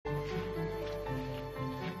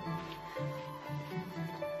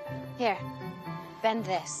Here, bend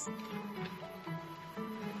this.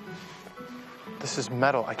 This is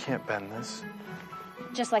metal. I can't bend this.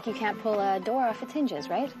 Just like you can't pull a door off its hinges,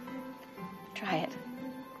 right? Try it.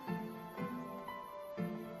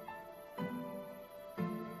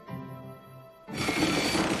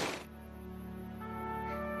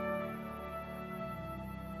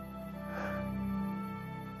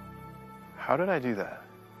 How did I do that?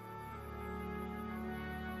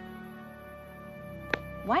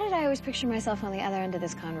 Why did I always picture myself on the other end of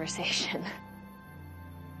this conversation?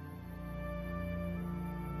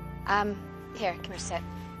 Here, come here, sit.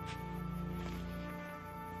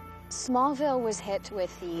 Smallville was hit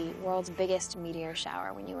with the world's biggest meteor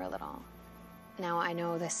shower when you were little. Now, I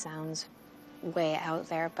know this sounds way out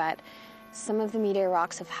there, but some of the meteor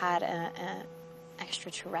rocks have had an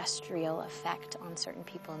extraterrestrial effect on certain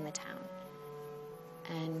people in the town.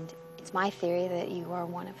 And it's my theory that you are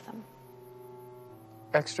one of them.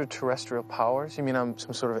 Extraterrestrial powers? You mean I'm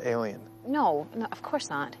some sort of alien? No, of course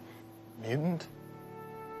not. Mutant?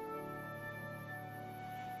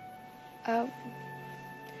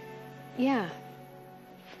 Yeah.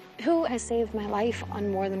 Who has saved my life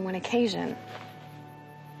on more than one occasion?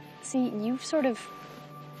 See, you've sort of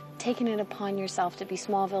taken it upon yourself to be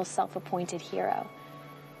Smallville's self-appointed hero.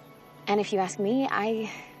 And if you ask me,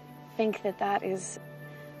 I think that that is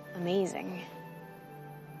amazing.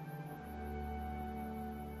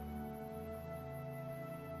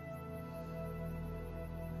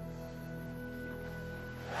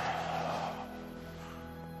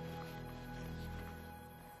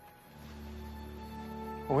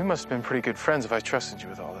 Well, we must have been pretty good friends if I trusted you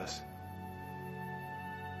with all this.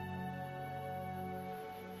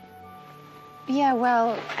 Yeah,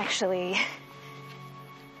 well, actually,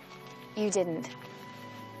 you didn't.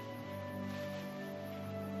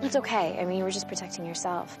 It's okay. I mean, you were just protecting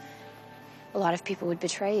yourself. A lot of people would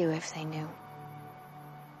betray you if they knew.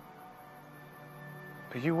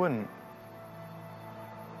 But you wouldn't.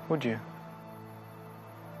 Would you?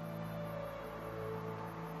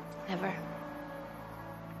 Never.